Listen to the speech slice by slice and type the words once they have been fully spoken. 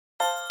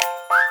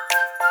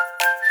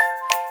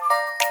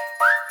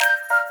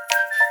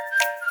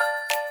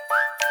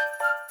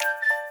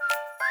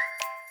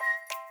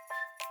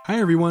Hi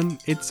everyone,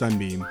 it's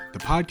Sunbeam, the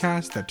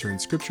podcast that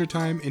turns scripture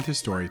time into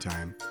story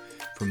time.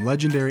 From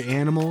legendary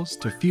animals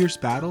to fierce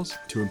battles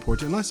to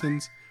important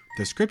lessons,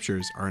 the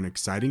scriptures are an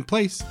exciting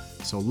place,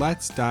 so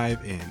let's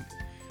dive in.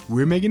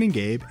 We're Megan and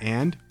Gabe,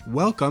 and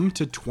welcome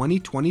to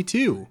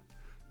 2022.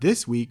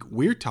 This week,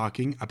 we're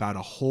talking about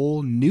a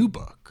whole new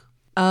book.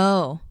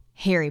 Oh,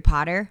 Harry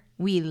Potter.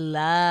 We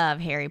love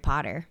Harry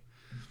Potter.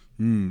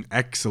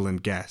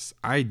 Excellent guess.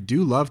 I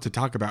do love to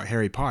talk about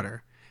Harry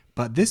Potter.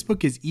 But this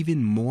book is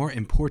even more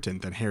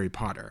important than Harry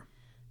Potter.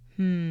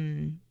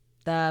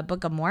 The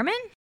Book of Mormon?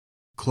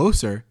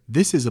 Closer,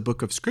 this is a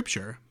book of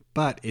scripture,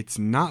 but it's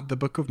not the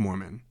Book of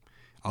Mormon.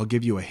 I'll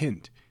give you a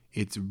hint.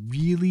 It's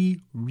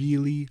really,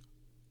 really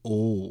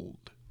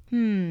old.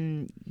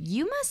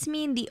 You must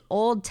mean the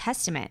Old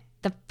Testament,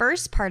 the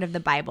first part of the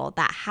Bible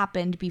that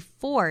happened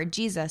before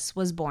Jesus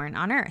was born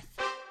on earth.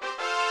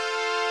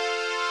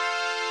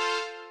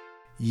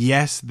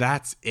 Yes,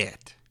 that's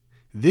it.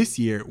 This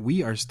year,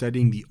 we are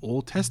studying the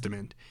Old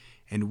Testament,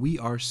 and we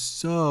are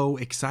so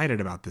excited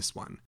about this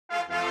one.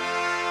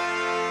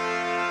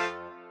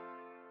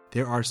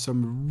 There are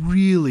some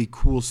really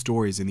cool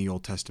stories in the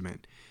Old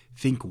Testament.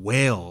 Think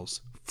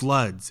whales,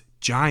 floods,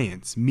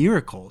 giants,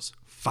 miracles,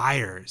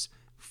 fires,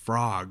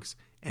 frogs,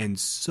 and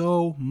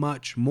so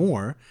much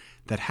more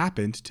that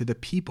happened to the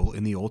people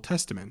in the Old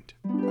Testament.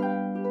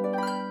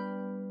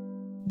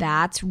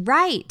 That's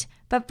right.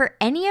 But for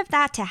any of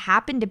that to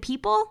happen to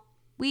people,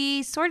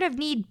 we sort of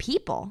need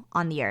people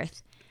on the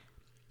earth.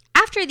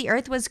 After the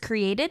earth was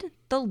created,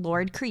 the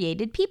Lord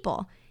created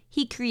people.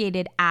 He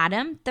created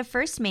Adam, the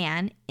first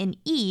man, and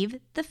Eve,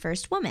 the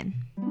first woman.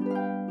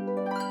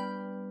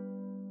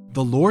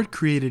 The Lord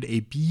created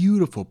a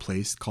beautiful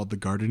place called the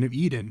Garden of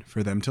Eden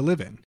for them to live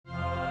in.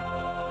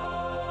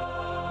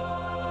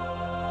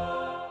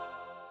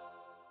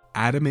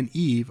 Adam and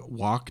Eve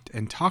walked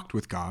and talked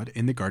with God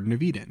in the Garden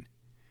of Eden.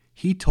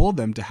 He told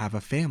them to have a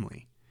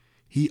family.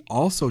 He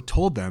also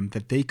told them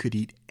that they could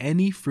eat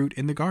any fruit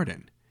in the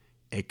garden,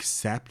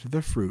 except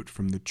the fruit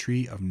from the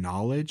tree of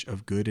knowledge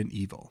of good and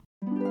evil.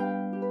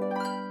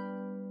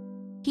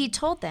 He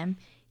told them,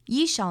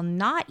 "Ye shall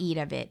not eat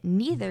of it,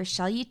 neither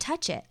shall ye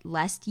touch it,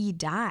 lest ye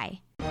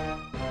die."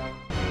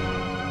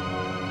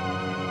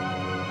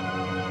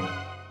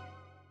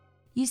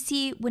 You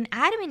see, when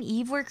Adam and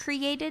Eve were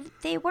created,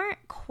 they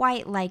weren't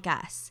quite like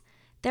us.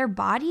 Their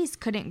bodies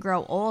couldn't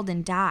grow old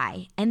and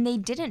die, and they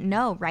didn't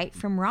know right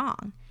from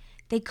wrong.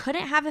 They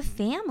couldn't have a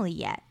family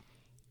yet.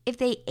 If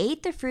they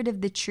ate the fruit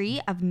of the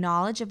tree of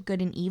knowledge of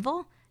good and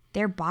evil,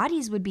 their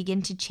bodies would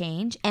begin to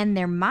change and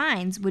their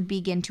minds would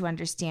begin to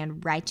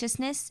understand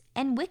righteousness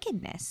and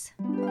wickedness.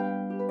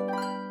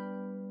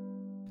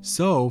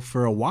 So,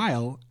 for a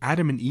while,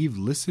 Adam and Eve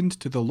listened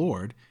to the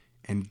Lord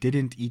and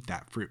didn't eat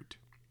that fruit.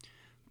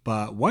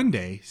 But one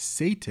day,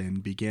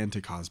 Satan began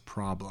to cause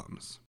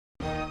problems.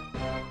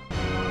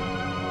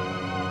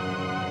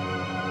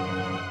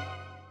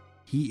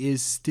 He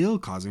is still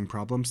causing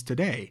problems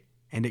today,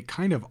 and it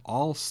kind of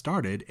all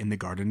started in the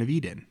Garden of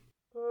Eden.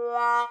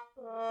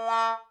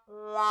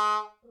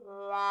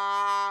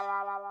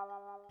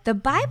 The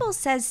Bible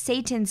says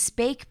Satan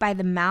spake by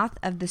the mouth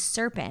of the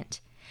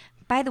serpent.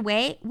 By the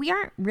way, we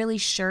aren't really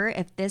sure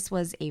if this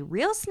was a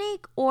real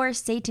snake or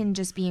Satan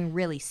just being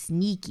really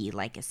sneaky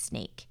like a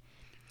snake.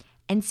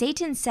 And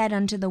Satan said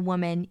unto the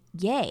woman,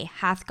 Yea,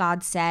 hath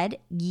God said,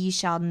 Ye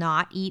shall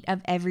not eat of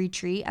every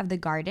tree of the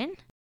garden?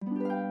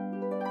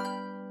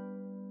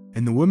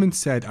 And the woman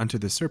said unto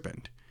the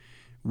serpent,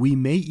 We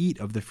may eat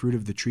of the fruit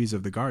of the trees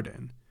of the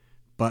garden,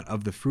 but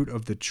of the fruit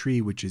of the tree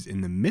which is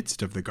in the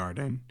midst of the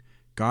garden,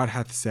 God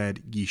hath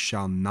said, Ye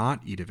shall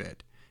not eat of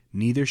it,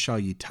 neither shall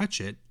ye touch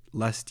it,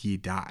 lest ye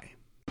die.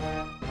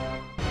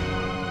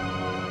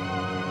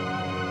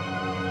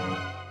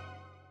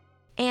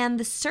 And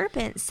the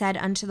serpent said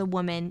unto the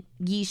woman,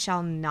 Ye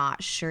shall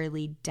not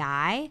surely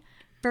die.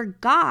 For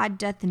God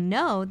doth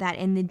know that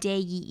in the day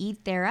ye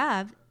eat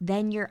thereof,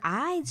 then your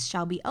eyes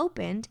shall be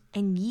opened,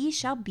 and ye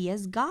shall be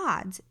as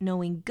gods,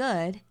 knowing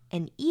good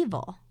and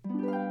evil.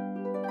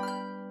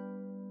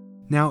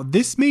 Now,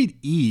 this made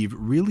Eve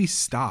really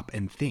stop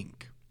and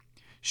think.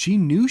 She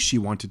knew she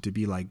wanted to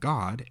be like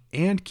God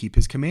and keep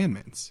his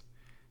commandments.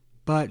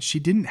 But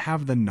she didn't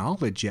have the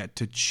knowledge yet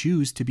to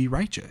choose to be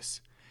righteous.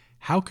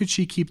 How could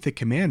she keep the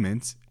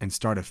commandments and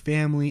start a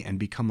family and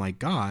become like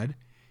God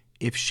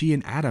if she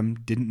and Adam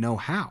didn't know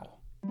how?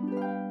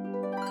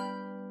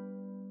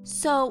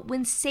 So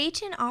when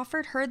Satan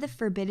offered her the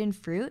forbidden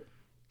fruit,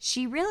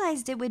 she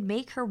realized it would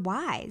make her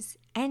wise,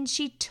 and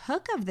she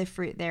took of the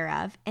fruit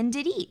thereof and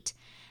did eat,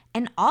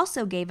 and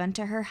also gave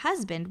unto her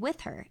husband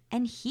with her,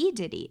 and he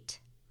did eat.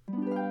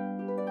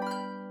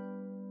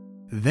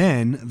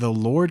 Then the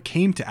Lord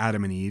came to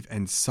Adam and Eve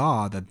and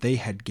saw that they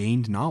had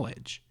gained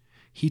knowledge.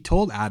 He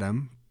told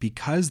Adam,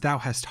 Because thou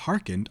hast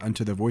hearkened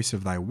unto the voice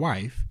of thy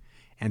wife,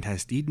 and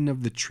hast eaten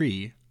of the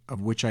tree,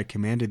 of which I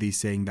commanded thee,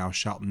 saying, Thou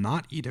shalt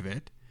not eat of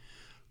it,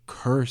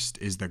 cursed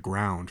is the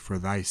ground for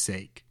thy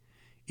sake.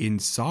 In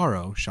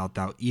sorrow shalt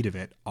thou eat of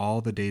it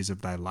all the days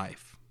of thy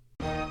life.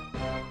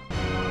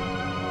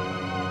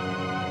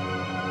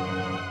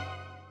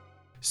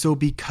 So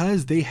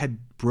because they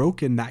had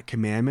broken that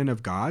commandment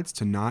of God's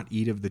to not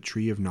eat of the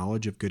tree of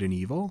knowledge of good and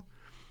evil,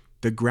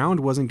 the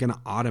ground wasn't going to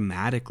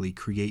automatically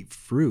create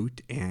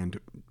fruit and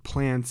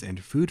plants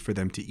and food for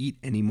them to eat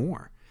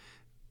anymore.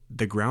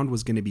 The ground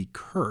was going to be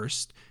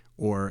cursed,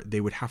 or they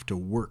would have to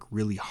work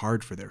really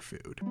hard for their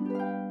food.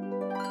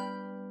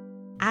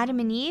 Adam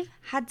and Eve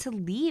had to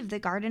leave the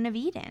Garden of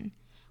Eden.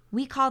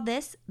 We call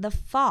this the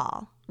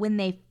fall, when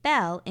they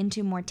fell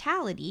into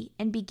mortality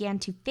and began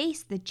to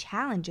face the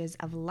challenges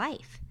of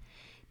life.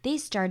 They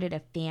started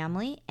a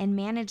family and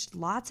managed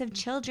lots of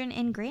children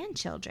and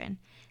grandchildren.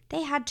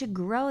 They had to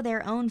grow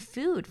their own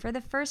food for the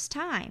first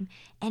time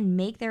and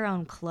make their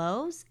own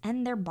clothes,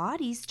 and their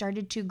bodies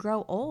started to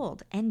grow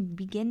old and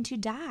begin to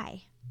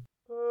die.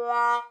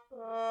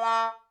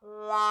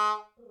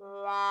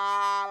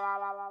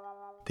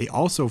 They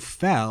also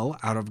fell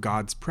out of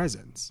God's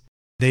presence.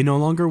 They no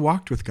longer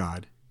walked with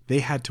God. They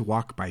had to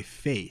walk by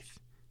faith.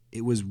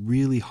 It was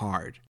really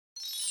hard.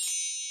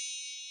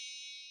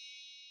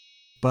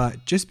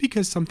 But just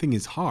because something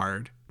is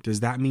hard,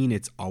 does that mean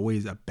it's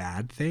always a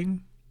bad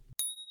thing?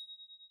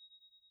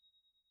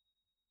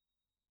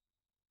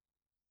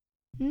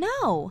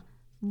 No.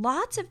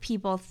 Lots of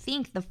people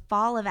think the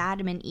fall of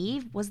Adam and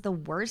Eve was the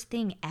worst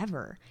thing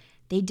ever.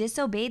 They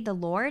disobeyed the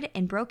Lord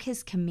and broke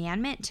his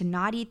commandment to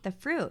not eat the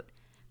fruit.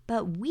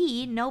 But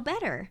we know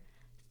better.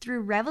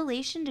 Through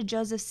revelation to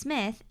Joseph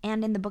Smith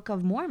and in the Book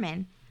of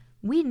Mormon,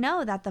 we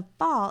know that the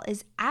fall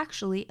is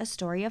actually a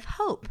story of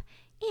hope,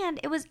 and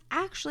it was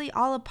actually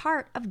all a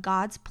part of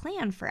God's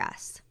plan for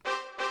us.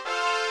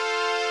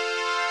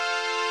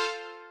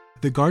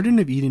 The Garden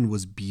of Eden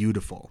was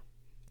beautiful,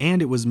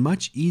 and it was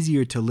much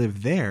easier to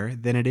live there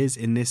than it is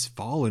in this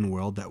fallen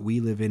world that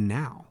we live in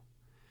now.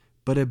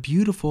 But a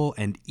beautiful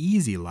and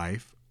easy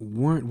life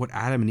weren't what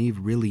Adam and Eve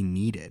really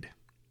needed.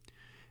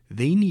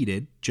 They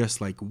needed,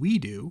 just like we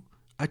do,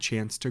 a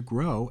chance to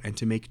grow and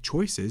to make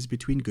choices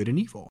between good and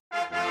evil.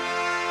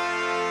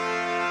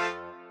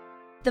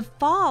 The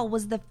fall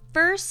was the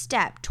first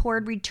step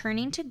toward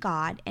returning to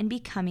God and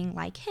becoming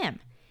like him.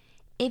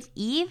 If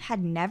Eve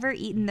had never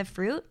eaten the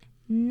fruit,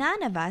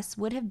 none of us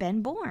would have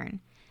been born.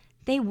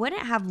 They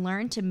wouldn't have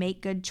learned to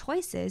make good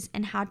choices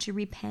and how to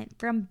repent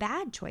from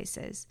bad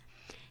choices.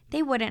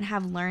 They wouldn't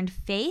have learned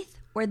faith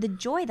or the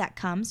joy that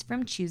comes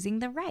from choosing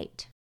the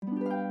right.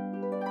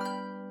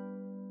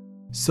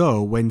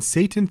 So, when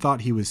Satan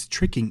thought he was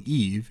tricking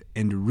Eve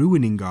and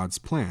ruining God's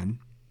plan,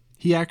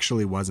 he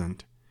actually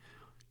wasn't.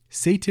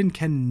 Satan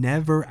can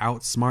never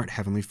outsmart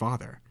Heavenly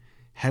Father.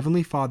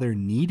 Heavenly Father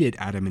needed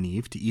Adam and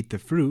Eve to eat the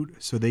fruit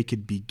so they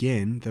could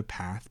begin the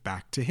path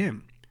back to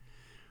him.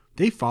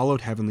 They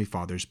followed Heavenly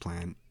Father's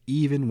plan,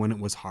 even when it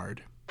was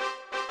hard.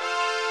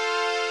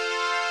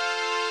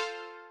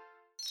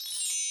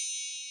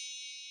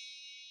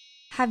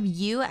 Have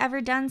you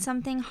ever done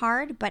something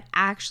hard but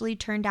actually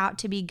turned out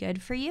to be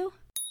good for you?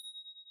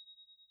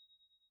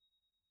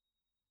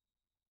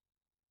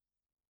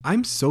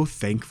 I'm so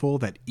thankful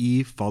that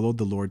Eve followed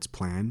the Lord's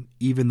plan,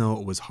 even though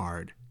it was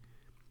hard.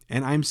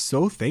 And I'm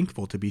so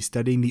thankful to be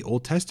studying the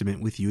Old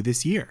Testament with you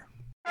this year.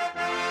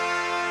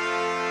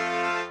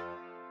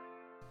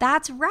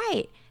 That's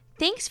right.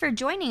 Thanks for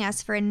joining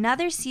us for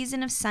another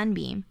season of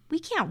Sunbeam. We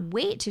can't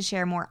wait to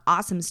share more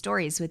awesome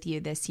stories with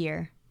you this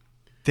year.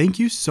 Thank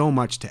you so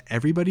much to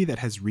everybody that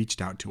has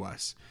reached out to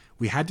us.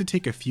 We had to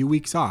take a few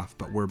weeks off,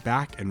 but we're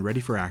back and ready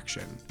for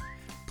action.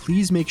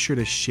 Please make sure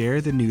to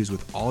share the news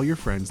with all your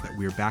friends that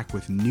we're back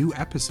with new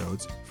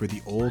episodes for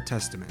the Old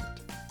Testament.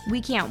 We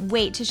can't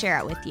wait to share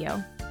it with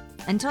you.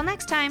 Until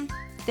next time,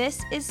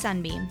 this is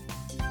Sunbeam.